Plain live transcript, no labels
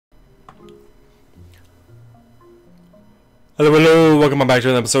Hello, welcome back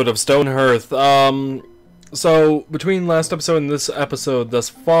to an episode of Stonehearth. So between last episode and this episode thus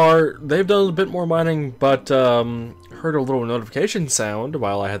far, they've done a bit more mining, but heard a little notification sound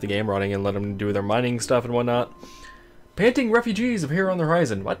while I had the game running and let them do their mining stuff and whatnot. Panting refugees appear on the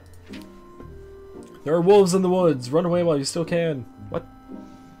horizon. What? There are wolves in the woods. Run away while you still can. What?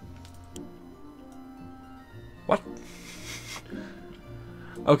 What?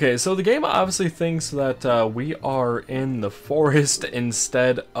 Okay, so the game obviously thinks that we are in the forest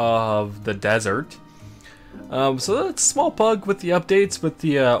instead of the desert. So that's a small bug with the updates, with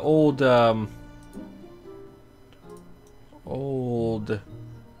the old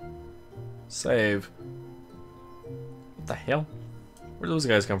save. What the hell? Where did those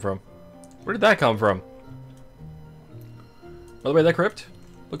guys come from? Where did that come from? By the way, that crypt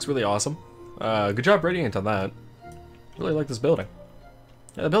looks really awesome. Good job Radiant on that. Really like this building.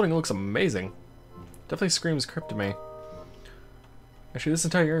 Yeah, the building looks amazing. Definitely screams crypt to me. Actually, this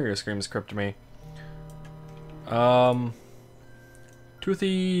entire area screams crypt to me.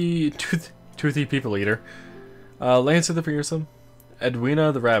 Toothy People Eater. Lancer the Fearsome.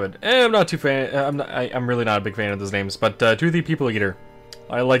 Edwina the Rabbit. I'm not too fan. I'm really not a big fan of those names, but Toothy People Eater.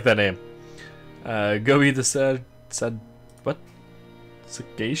 I like that name. Goey the what?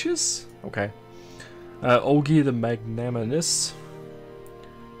 Sagacious? Okay. Olgi the Magnanimous.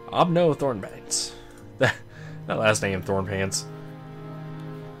 Obno Thornpants. That last name, Thornpants.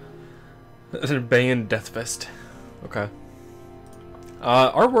 Bayan Deathfist. Okay.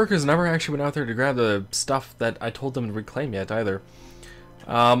 Our workers never actually went out there to grab the stuff that I told them to reclaim yet, either.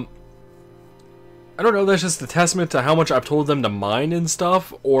 I don't know if that's just a testament to how much I've told them to mine and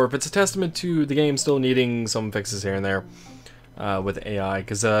stuff, or if it's a testament to the game still needing some fixes here and there with AI.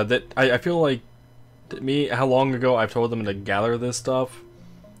 Because I feel like, how long ago I've told them to gather this stuff,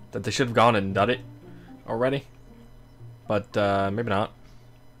 that they should have gone and done it already. But maybe not.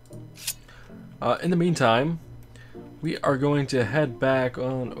 In the meantime, we are going to head back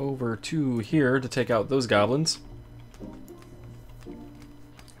on over to here to take out those goblins.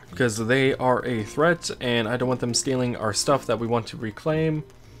 Because they are a threat, and I don't want them stealing our stuff that we want to reclaim.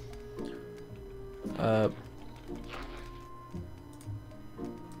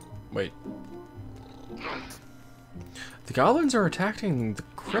 Wait. The goblins are attacking the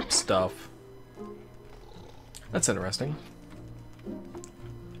crypt stuff. That's interesting.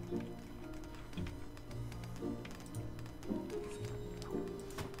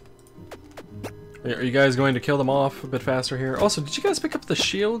 Are you guys going to kill them off a bit faster here? Also, did you guys pick up the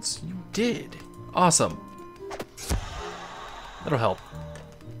shields? You did. Awesome. That'll help.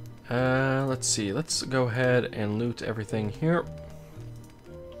 Let's see. Let's go ahead and loot everything here.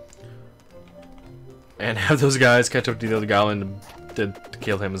 And have those guys catch up to the other goblin to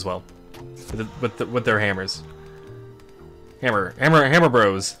kill him as well. With their hammers. Hammer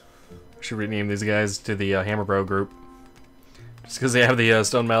Bros. I should rename these guys to the Hammer Bro group. Just because they have the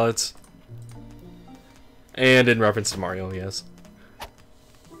stone mallets. And in reference to Mario, yes.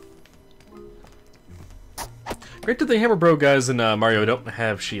 Granted, the Hammer Bro guys in Mario don't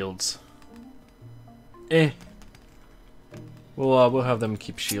have shields. We'll have them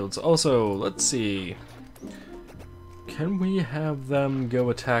keep shields. Also, let's see. Can we have them go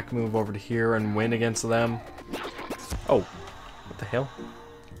attack move over to here and win against them? Oh, what the hell?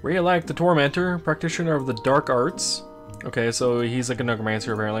 Reelect the Tormentor, practitioner of the dark arts. Okay, so he's like a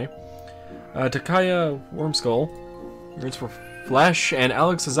necromancer apparently. Takaya Wormskull yearns for flesh, and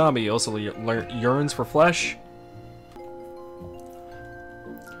Alex the Zombie also yearns for flesh.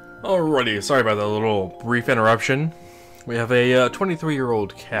 Alrighty, sorry about that little brief interruption. We have a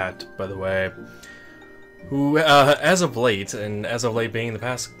 23-year-old cat, by the way, who, as of late being the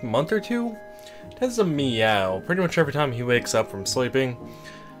past month or two, tends to meow pretty much every time he wakes up from sleeping.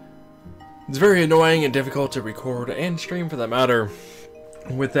 It's very annoying and difficult to record and stream, for that matter,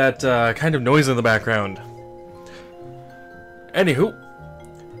 with that kind of noise in the background. Anywho,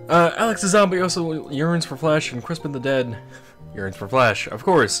 Alex the Zombie also yearns for flesh, and Crispin the Dead yearns for flesh, of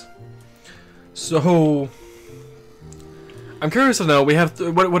course. So, I'm curious to know, we have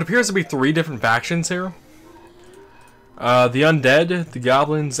what appears to be 3 different factions here. The Undead, the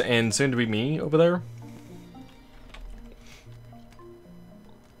Goblins, and soon to be me over there.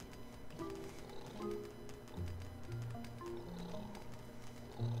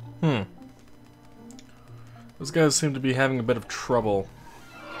 Those guys seem to be having a bit of trouble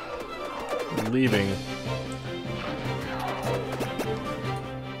leaving.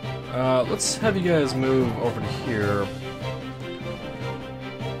 Let's have you guys move over to here.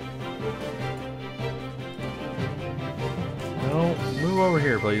 No, move over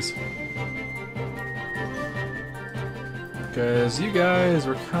here, please. Because you guys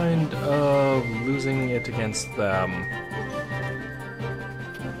were kind of losing it against them.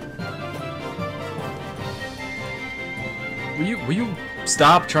 Will you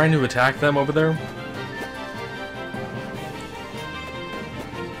stop trying to attack them over there?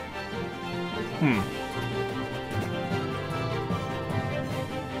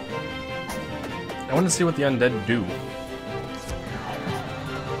 I want to see what the undead do.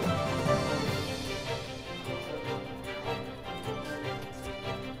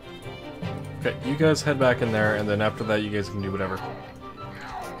 Okay, you guys head back in there, and then after that you guys can do whatever.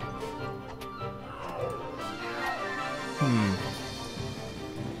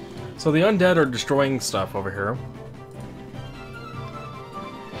 So the undead are destroying stuff over here.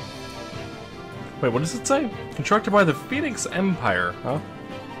 Wait, what does it say? Constructed by the Phoenix Empire. Huh?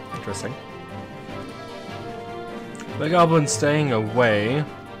 Interesting. The goblin staying away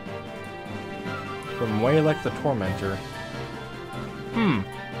from Waylek the Tormentor.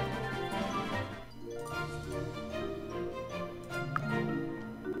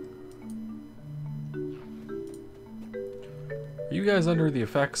 Are you guys under the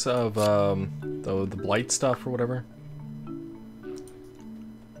effects of the blight stuff or whatever?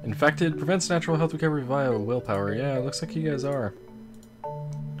 Infected prevents natural health recovery via willpower. Yeah, it looks like you guys are.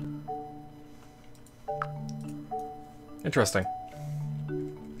 Interesting.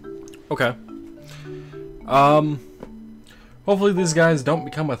 Okay. Hopefully these guys don't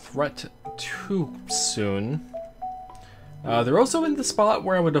become a threat too soon. They're also in the spot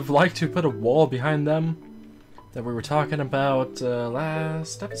where I would have liked to put a wall behind them that we were talking about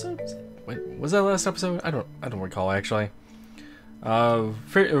last episode. Wait, was that last episode? I don't recall actually.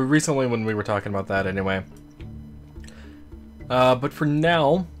 Recently when we were talking about that anyway. But for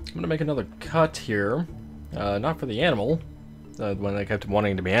now, I'm gonna make another cut here. Not for the animal, the one that kept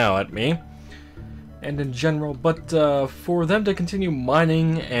wanting to meow at me, and in general, but for them to continue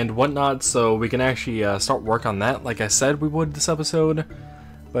mining and whatnot, so we can actually start work on that, like I said we would this episode.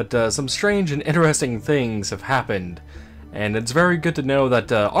 But some strange and interesting things have happened, and it's very good to know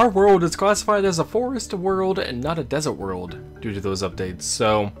that our world is classified as a forest world and not a desert world due to those updates.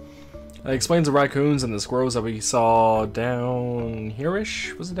 So that explains the raccoons and the squirrels that we saw down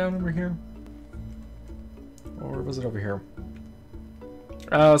here-ish. Was it down over here? Or was it over here?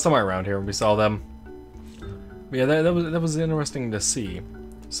 Somewhere around here we saw them. But yeah, that was interesting to see.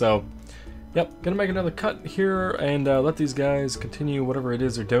 So, yep, gonna make another cut here and let these guys continue whatever it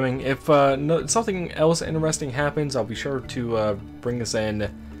is they're doing. If something else interesting happens, I'll be sure to bring this in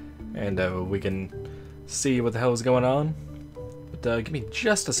and we can see what the hell is going on. But give me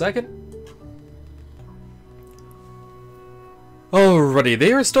just a second. Alrighty,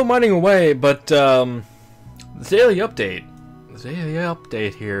 they are still mining away, but the daily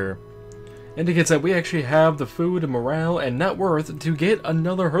update here indicates that we actually have the food, morale, and net worth to get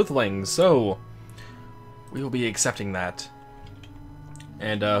another Hearthling, so we will be accepting that.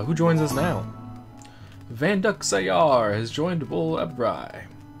 And who joins us now? Van Duck Sayar has joined Bull Ebrai.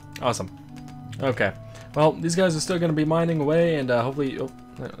 Awesome. Okay. Well, these guys are still going to be mining away, and hopefully... Oh,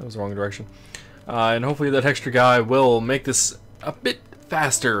 that was the wrong direction. And hopefully that extra guy will make this a bit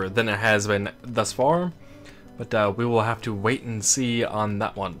faster than it has been thus far. But we will have to wait and see on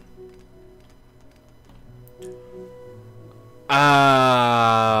that one.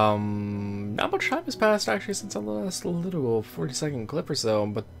 Not much time has passed actually since the last little 40-second clip or so,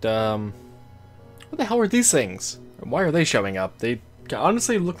 but what the hell are these things? Why are they showing up? They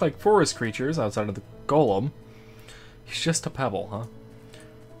honestly look like forest creatures outside of the golem. He's just a pebble, huh?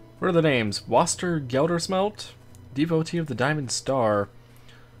 What are the names? Waster Geldersmelt, Devotee of the Diamond Star,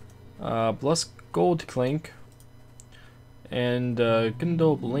 Bless Gold Clink, and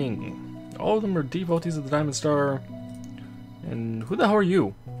Gundel Bling. All of them are devotees of the Diamond Star. And who the hell are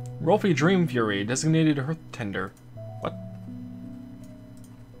you? Rolfie Dream Fury, designated Hearth Tender. What?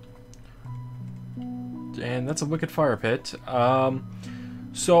 And that's a Wicked Fire Pit.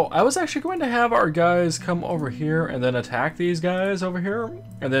 So I was actually going to have our guys come over here and then attack these guys over here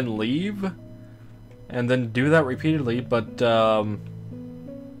and then leave and then do that repeatedly, but now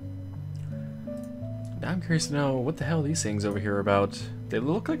I'm curious to know what the hell these things over here are about. They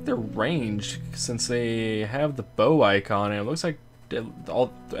look like they're ranged since they have the bow icon, and it looks like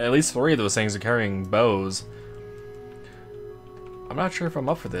at least 3 of those things are carrying bows. I'm not sure if I'm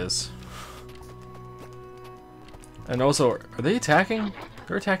up for this. And also, are they attacking?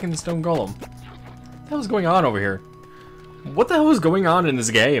 They're attacking the stone golem. What the hell is going on over here? What the hell is going on in this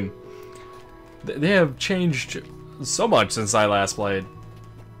game? They have changed so much since I last played.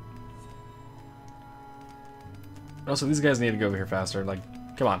 Also, these guys need to go over here faster. Like,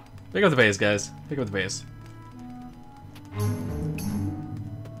 come on. Pick up the pace, guys. Pick up the pace.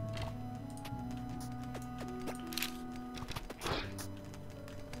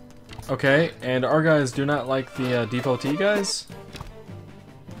 Okay, and our guys do not like the devotee guys?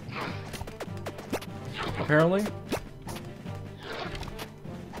 Apparently.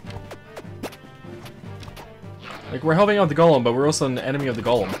 Like, we're helping out the golem, but we're also an enemy of the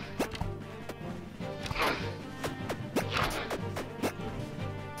golem.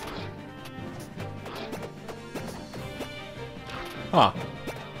 Huh.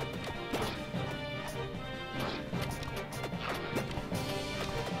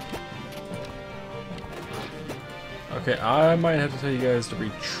 Okay, I might have to tell you guys to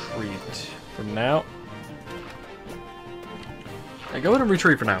retreat for now. Go ahead and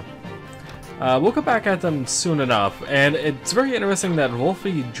retreat for now. We'll come back at them soon enough, and it's very interesting that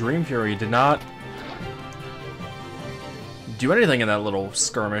Wolfie Dream Fury did not do anything in that little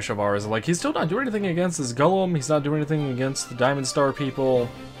skirmish of ours. Like, he's still not doing anything against this golem, he's not doing anything against the Diamond Star people.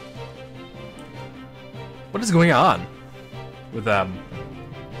 What is going on with them?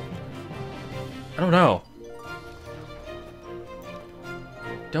 I don't know.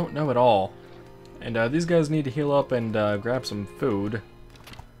 Don't know at all. And these guys need to heal up and grab some food.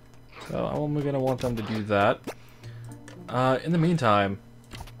 So I'm gonna want them to do that. In the meantime,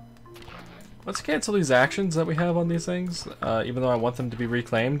 let's cancel these actions that we have on these things, even though I want them to be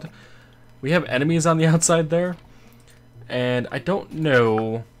reclaimed. We have enemies on the outside there, and I don't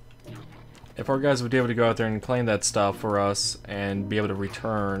know if our guys would be able to go out there and claim that stuff for us and be able to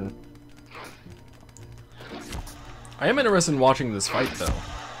return. I am interested in watching this fight, though.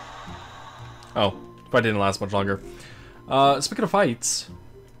 Oh, fight didn't last much longer. Speaking of fights,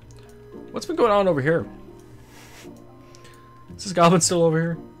 what's been going on over here? Is this goblin still over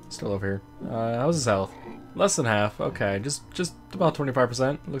here? Still over here. How's his health? Less than half. Okay, just about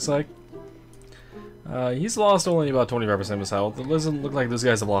 25%, looks like. He's lost only about 25% of his health. It doesn't look like those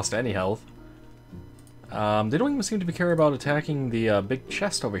guys have lost any health. They don't even seem to be care about attacking the big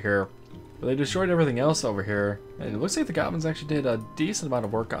chest over here. But they destroyed everything else over here. And it looks like the goblins actually did a decent amount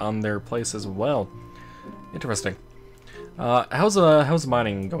of work on their place as well. Interesting. How's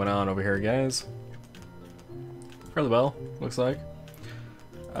mining going on over here, guys? Fairly well, looks like.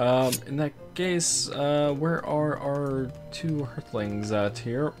 In that case, where are our two Earthlings at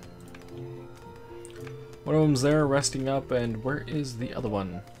here? One of them's there resting up, and where is the other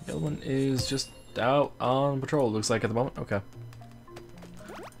one? The other one is just out on patrol, looks like, at the moment. Okay.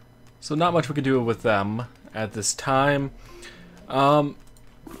 So not much we can do with them at this time.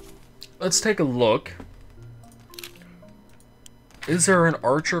 Let's take a look. Is there an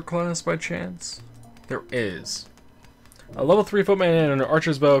archer class by chance? There is. A level 3 footman and an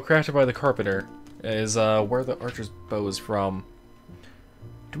archer's bow crafted by the carpenter is where the archer's bow is from.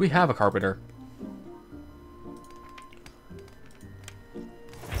 Do we have a carpenter?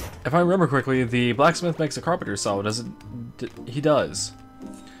 If I remember correctly, the blacksmith makes a carpenter saw, does it? He does.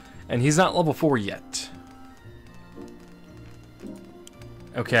 And he's not level 4 yet.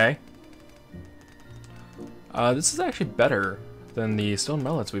 Okay. This is actually better than the stone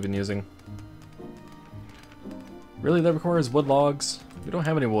mallets we've been using. Really, that requires wood logs? We don't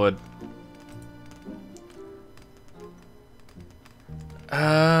have any wood.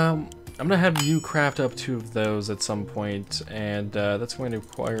 I'm gonna have you craft up 2 of those at some point, and that's going to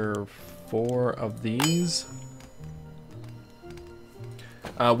require 4 of these.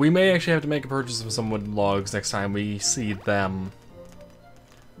 We may actually have to make a purchase of some wood logs next time we see them.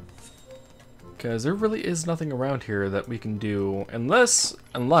 Because there really is nothing around here that we can do, unless,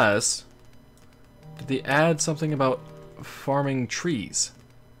 did they add something about farming trees?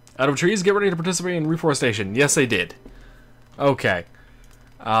 Out of trees, get ready to participate in reforestation. Yes, they did. Okay.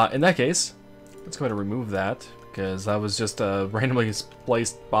 In that case, let's go ahead and remove that, because that was just a randomly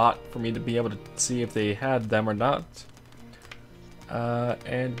placed bot for me to be able to see if they had them or not.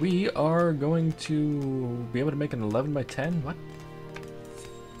 And we are going to be able to make an 11 by 10? What?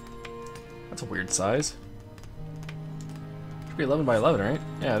 That's a weird size. Should be 11 by 11, right?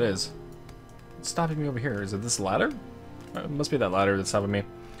 Yeah, it is. What's stopping me over here? Is it this ladder? It must be that ladder that's stopping me.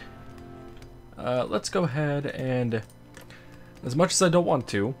 Let's go ahead and, as much as I don't want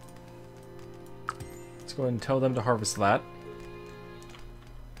to, let's go ahead and tell them to harvest that.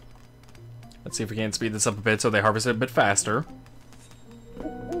 Let's see if we can speed this up a bit so they harvest it a bit faster.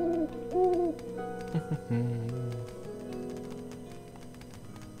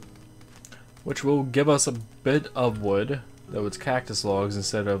 Which will give us a bit of wood, though it's cactus logs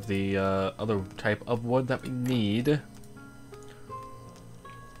instead of the other type of wood that we need.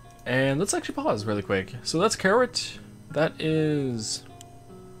 And let's actually pause really quick. So that's carrot. That is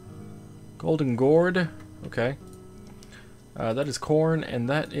golden gourd. Okay. That is corn, and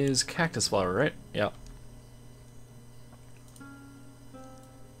that is cactus flower, right? Yeah.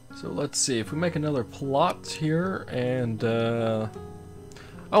 So let's see, if we make another plot here, and, oh,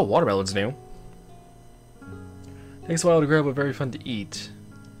 watermelon's new. Takes a while to grow, but very fun to eat.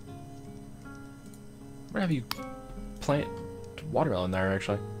 I'm gonna have you plant watermelon there,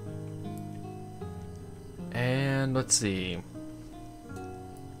 actually. And let's see.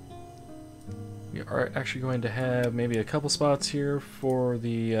 We are actually going to have maybe a couple spots here for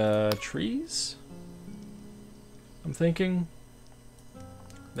the trees. I'm thinking.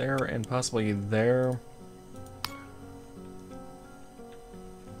 There and possibly there.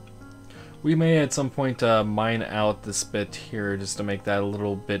 We may at some point mine out this bit here just to make that a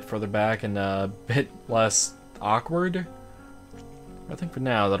little bit further back and a bit less awkward. I think for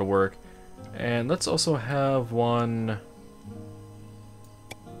now that'll work. And let's also have one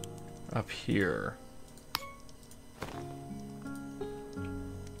up here.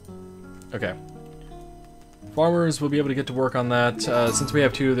 Okay. Farmers will be able to get to work on that. Since we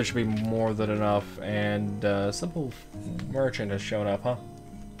have two, there should be more than enough. And simple merchant has shown up, huh?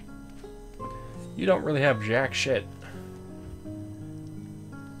 You don't really have jack shit.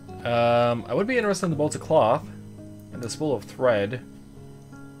 I would be interested in the bolts of cloth and the spool of thread.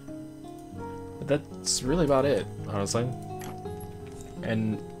 But that's really about it, honestly.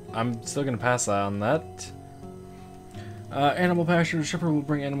 And I'm still gonna pass on that. Animal pasture. The shipper will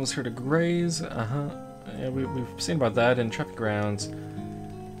bring animals here to graze. Yeah, we've seen about that in traffic grounds.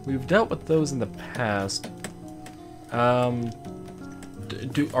 We've dealt with those in the past. Are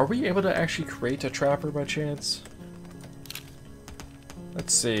we able to actually create a trapper by chance?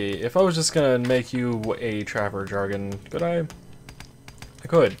 Let's see. If I was just gonna make you a trapper, Jargon, could I? I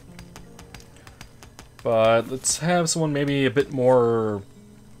could. But let's have someone maybe a bit more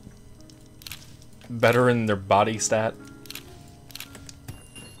better in their body stat.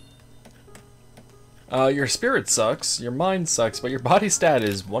 Your spirit sucks, your mind sucks, but your body stat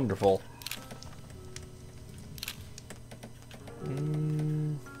is wonderful.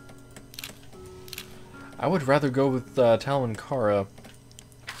 I would rather go with Talon Kara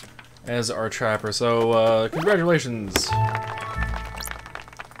as our trapper, so congratulations!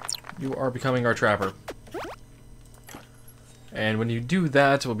 You are becoming our trapper. And when you do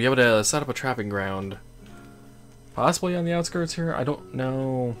that, we'll be able to set up a trapping ground. Possibly on the outskirts here, I don't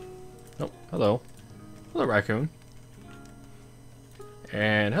know. Nope, hello. Hello, raccoon.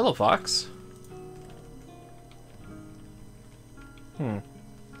 And hello, fox. Yeah,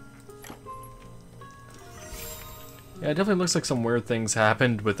 it definitely looks like some weird things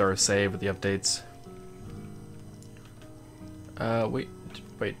happened with our save with the updates. Wait.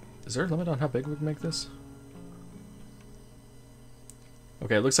 Is there a limit on how big we can make this?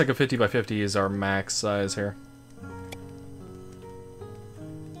 Okay, it looks like a 50 by 50 is our max size here.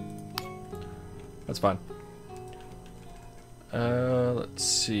 That's fine. Let's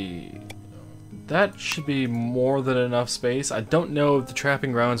see. That should be more than enough space. I don't know if the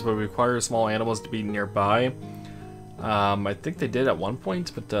trapping grounds would require small animals to be nearby. I think they did at one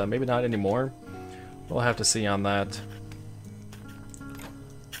point, but maybe not anymore. We'll have to see on that.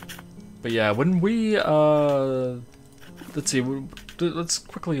 But yeah, when we, let's see, let's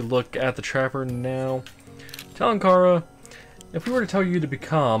quickly look at the trapper now. Talankara, if we were to tell you to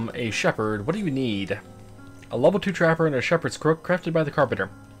become a shepherd, what do you need? A level 2 trapper and a shepherd's crook crafted by the carpenter.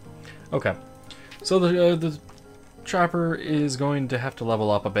 Okay, so the trapper is going to have to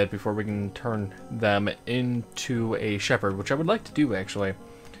level up a bit before we can turn them into a shepherd, which I would like to do, actually.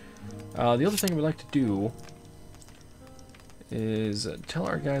 The other thing we'd like to do is tell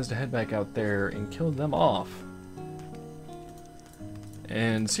our guys to head back out there and kill them off.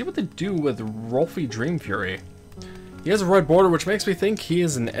 And see what they do with Rolfie Dreamfury. He has a red border, which makes me think he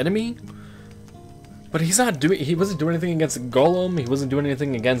is an enemy. But he wasn't doing anything against Golem, he wasn't doing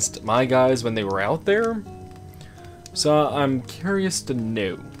anything against my guys when they were out there. So I'm curious to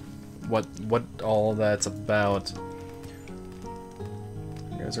know what all that's about.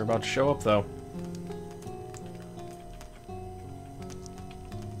 You guys are about to show up, though.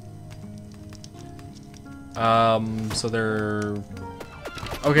 So they're...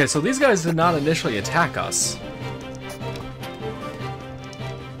 Okay, so these guys did not initially attack us.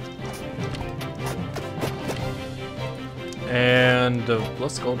 And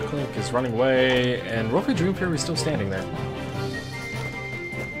Blessed Gold Clink is running away, and Rolfie Dreamfury is still standing there.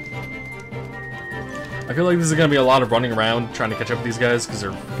 I feel like this is going to be a lot of running around trying to catch up with these guys because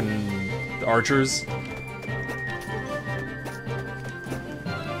they're fucking archers.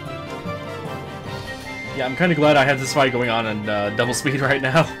 Yeah, I'm kind of glad I had this fight going on in double speed right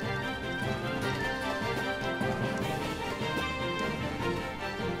now.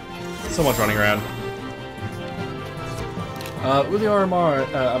 So much running around. Uliar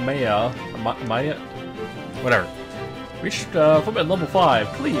Maya, whatever. Reached footman level 5.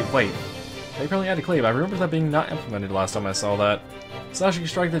 Cleave. Wait, they apparently added cleave. I remember that being not implemented last time I saw that. Slashing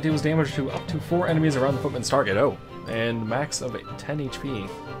strike that deals damage to up to 4 enemies around the footman's target. Oh, and max of 10 HP.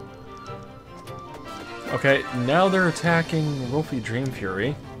 Okay, now they're attacking Rolfie Dream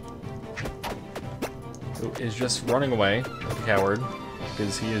Fury, who is just running away like a coward,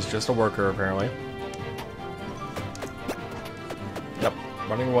 because he is just a worker apparently. Yep,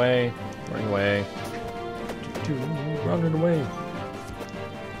 running away, running away, running away.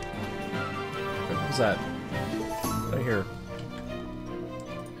 What was that? Right here.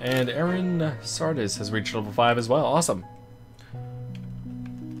 And Aaron Sardis has reached level 5 as well. Awesome.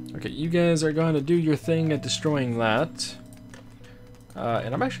 Okay, you guys are going to do your thing at destroying that.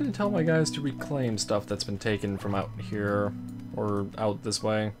 And I'm actually going to tell my guys to reclaim stuff that's been taken from out here, or out this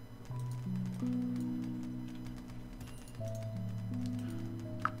way.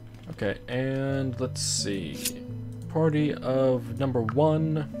 Okay, and let's see. Party of number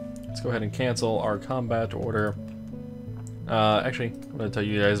 1. Let's go ahead and cancel our combat order. Actually, I'm going to tell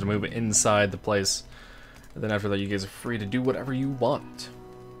you guys to move inside the place. And then after that, you guys are free to do whatever you want.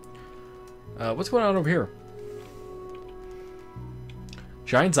 What's going on over here?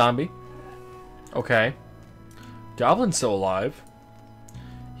 Giant zombie. Okay. Goblin's still alive.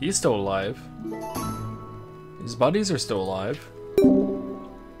 He's still alive. His buddies are still alive.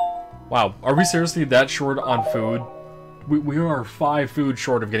 Wow, are we seriously that short on food? We are 5 food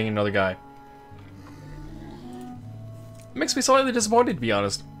short of getting another guy. It makes me slightly disappointed, to be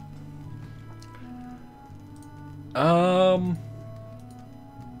honest.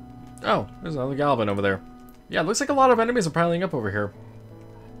 Oh, there's another goblin over there. Yeah, it looks like a lot of enemies are piling up over here.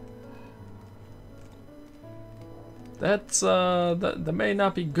 That's, that may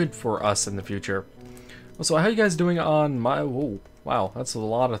not be good for us in the future. So how are you guys doing on my... Whoa, wow, that's a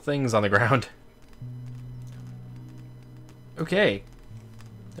lot of things on the ground. Okay.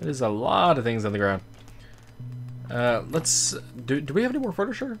 That is a lot of things on the ground. Let's... Do we have any more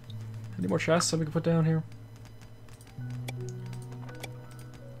furniture? Any more chests that we can put down here?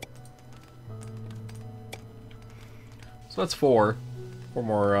 So that's 4. 4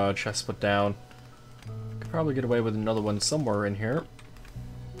 more chests put down. Could probably get away with another one somewhere in here.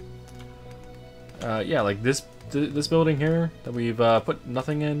 Yeah, like this building here that we've put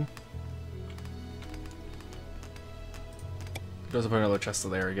nothing in. Doesn't put another chest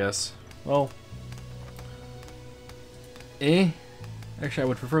there, I guess. Well, actually, I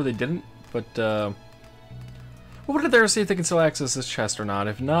would prefer they didn't. But we'll put it there to see if they can still access this chest or not.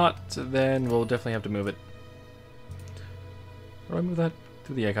 If not, then we'll definitely have to move it. How do I move that?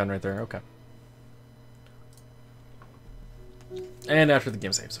 Through the icon right there. Okay. And after the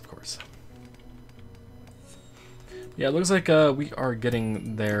game saves, of course. Yeah, it looks like we are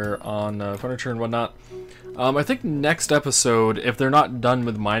getting there on furniture and whatnot. I think next episode, if they're not done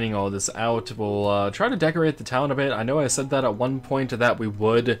with mining all this out, we'll try to decorate the town a bit. I know I said that at one point that we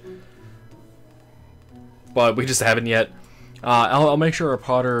would, but we just haven't yet. I'll make sure our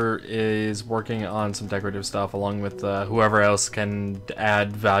potter is working on some decorative stuff along with whoever else can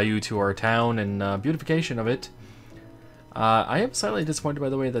add value to our town and beautification of it. I am slightly disappointed, by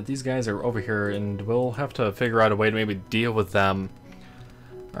the way, that these guys are over here, and we'll have to figure out a way to maybe deal with them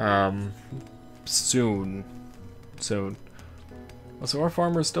soon. So our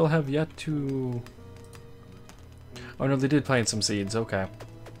farmers still have yet to... Oh no, they did plant some seeds, okay.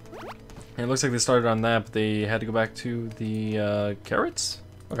 And it looks like they started on that, but they had to go back to the carrots?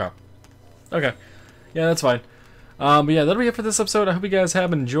 Okay. Okay. Yeah, that's fine. But yeah, that'll be it for this episode. I hope you guys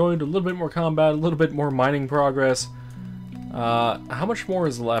have enjoyed. A little bit more combat, a little bit more mining progress. How much more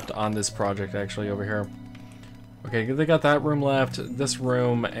is left on this project, actually, over here? Okay, they got that room left, this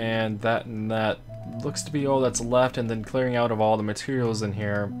room, and that looks to be all that's left, and then clearing out of all the materials in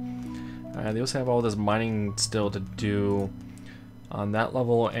here. They also have all this mining still to do on that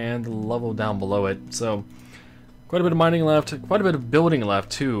level and the level down below it. So, quite a bit of mining left, quite a bit of building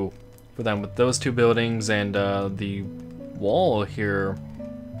left, too, for them, with those 2 buildings and the wall here,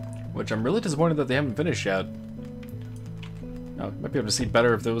 which I'm really disappointed that they haven't finished yet. Might be able to see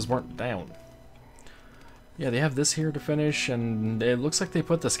better if those weren't down. Yeah, they have this here to finish, and it looks like they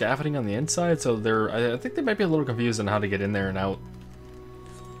put the scaffolding on the inside, so I think they might be a little confused on how to get in there and out.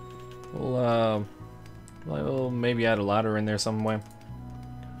 We'll maybe add a ladder in there some way.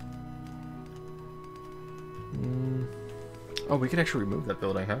 Oh, we could actually remove that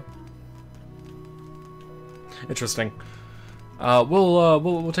building, huh? Interesting.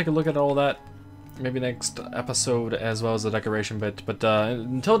 We'll take a look at all that. maybe next episode as well as the decoration bit. But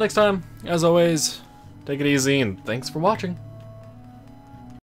until next time, as always, take it easy and thanks for watching.